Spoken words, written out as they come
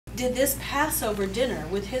did this Passover dinner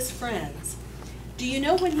with his friends. Do you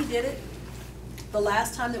know when he did it? The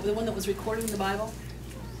last time, the one that was recorded in the Bible?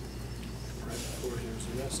 Right before he was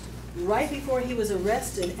arrested. Right before he was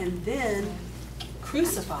arrested and then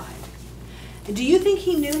crucified. Do you think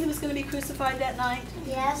he knew he was going to be crucified that night?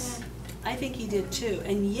 Yes. I think he did too.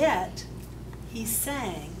 And yet, he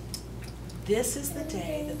sang, "This is the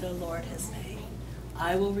day that the Lord has made.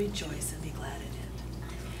 I will rejoice and be glad in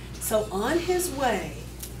it." So on his way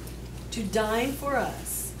to dying for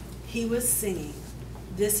us, he was singing,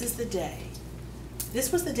 "This is the day."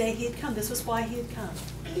 This was the day he had come. This was why he had come.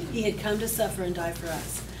 He had come to suffer and die for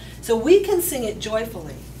us. So we can sing it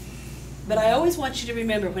joyfully. But I always want you to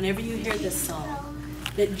remember, whenever you hear this song,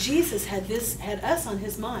 that Jesus had us on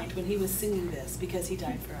his mind when he was singing this, because he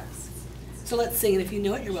died for us. So let's sing it. If you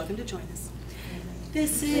know it, you're welcome to join us.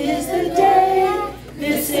 This is the day,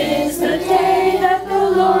 this is the day that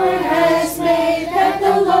the Lord has made, that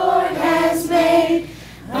the Lord has made.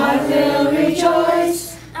 I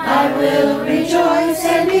will rejoice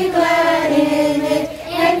and be glad in it,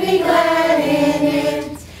 and be glad in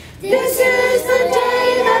it. This is the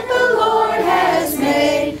day that the Lord has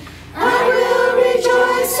made. I will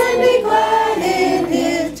rejoice and be glad in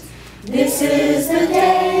it. This is the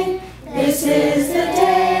day, this is the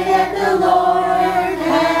day that the Lord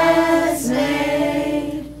has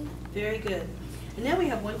made. Very good. And now we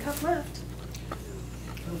have one cup left.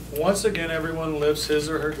 Once again, everyone lifts his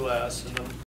or her glass, and